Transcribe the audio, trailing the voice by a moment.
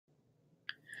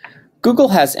Google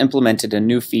has implemented a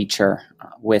new feature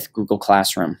with Google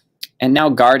Classroom, and now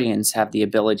guardians have the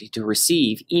ability to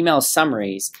receive email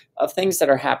summaries of things that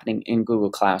are happening in Google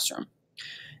Classroom.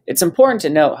 It's important to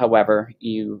note, however,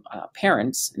 you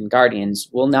parents and guardians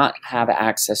will not have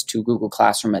access to Google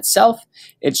Classroom itself.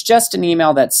 It's just an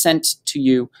email that's sent to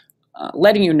you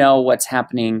letting you know what's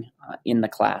happening in the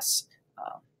class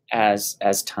as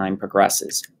time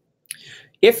progresses.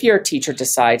 If your teacher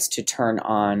decides to turn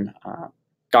on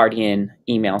Guardian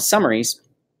email summaries,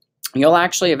 you'll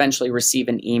actually eventually receive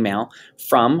an email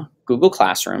from Google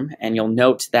Classroom, and you'll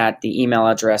note that the email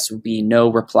address will be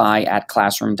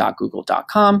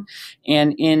noreply@classroom.google.com,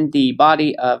 and in the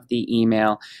body of the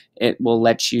email it will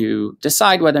let you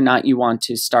decide whether or not you want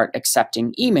to start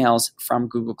accepting emails from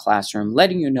Google Classroom,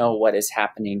 letting you know what is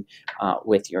happening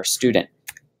with your student.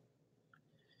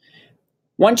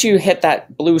 Once you hit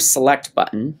that blue select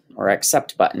button or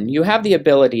accept button, you have the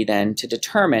ability then to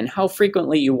determine how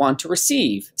frequently you want to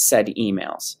receive said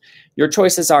emails. Your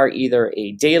choices are either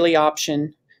a daily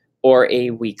option or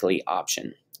a weekly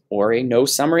option or a no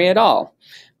summary at all.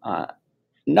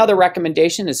 Another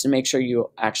recommendation is to make sure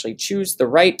you actually choose the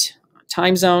right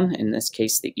time zone, in this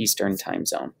case the Eastern time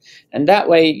zone, and that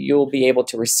way you'll be able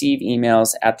to receive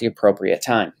emails at the appropriate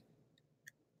time.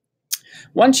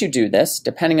 Once you do this,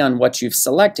 depending on what you've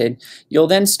selected, you'll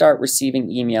then start receiving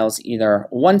emails either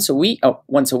once a week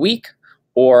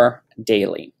or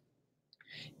daily.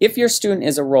 If your student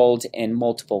is enrolled in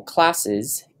multiple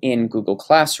classes in Google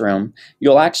Classroom,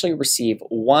 you'll actually receive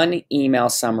one email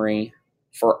summary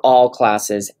for all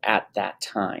classes at that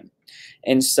time.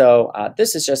 And so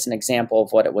this is just an example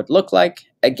of what it would look like.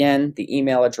 Again, the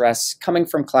email address coming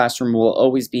from Classroom will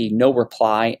always be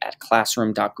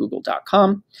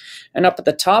noreply@classroom.google.com. And up at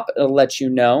the top, it'll let you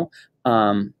know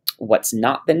what's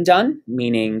not been done,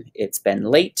 meaning it's been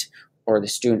late or the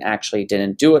student actually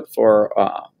didn't do it for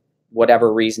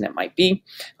whatever reason it might be.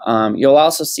 You'll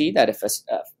also see that if a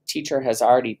teacher has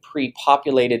already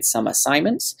pre-populated some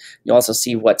assignments, you'll also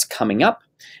see what's coming up.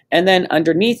 And then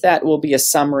underneath that will be a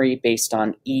summary based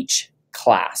on each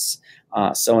class.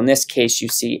 So in this case, you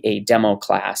see a demo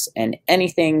class, and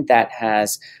anything that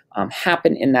has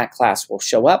happened in that class will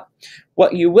show up.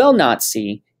 What you will not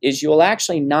see is you'll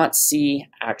actually not see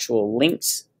actual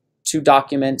links to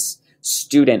documents,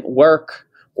 student work,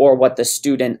 or what the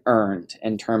student earned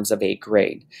in terms of a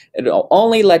grade. It'll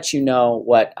only let you know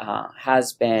what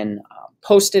has been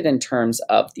posted in terms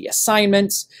of the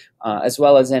assignments, as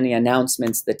well as any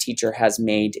announcements the teacher has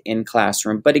made in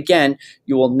Classroom. But again,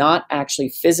 you will not actually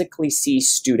physically see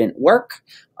student work,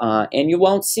 and you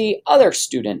won't see other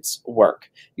students'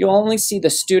 work. You'll only see the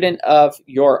student of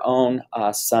your own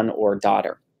son or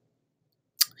daughter.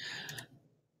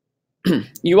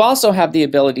 You also have the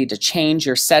ability to change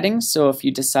your settings. So if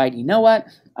you decide, you know what,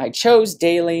 I chose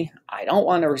daily, I don't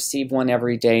want to receive one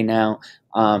every day now,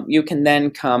 you can then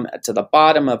come to the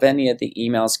bottom of any of the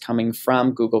emails coming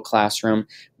from Google Classroom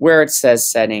where it says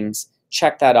settings,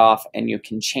 check that off, and you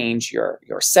can change your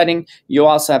setting. You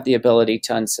also have the ability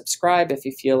to unsubscribe if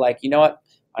you feel like, you know what,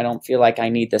 I don't feel like I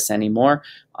need this anymore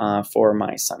for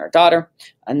my son or daughter.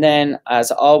 And then,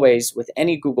 as always, with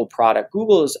any Google product,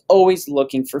 Google is always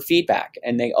looking for feedback,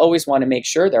 and they always want to make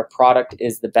sure their product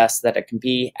is the best that it can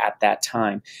be at that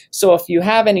time. So if you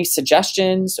have any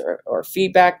suggestions or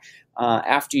feedback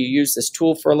after you use this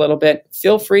tool for a little bit,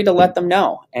 feel free to let them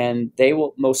know, and they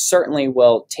will most certainly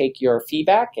will take your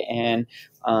feedback and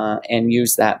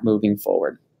use that moving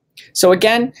forward. So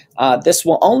again, this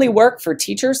will only work for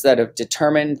teachers that have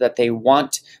determined that they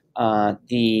want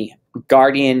the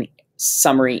Guardian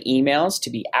summary emails to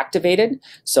be activated.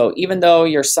 So even though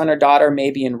your son or daughter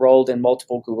may be enrolled in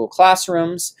multiple Google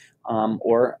Classrooms,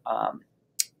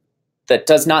 that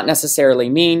does not necessarily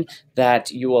mean that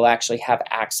you will actually have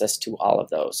access to all of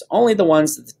those. Only the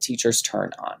ones that the teachers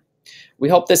turn on. We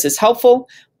hope this is helpful,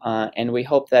 and we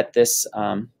hope that this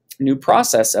new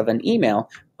process of an email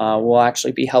will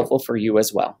actually be helpful for you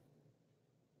as well.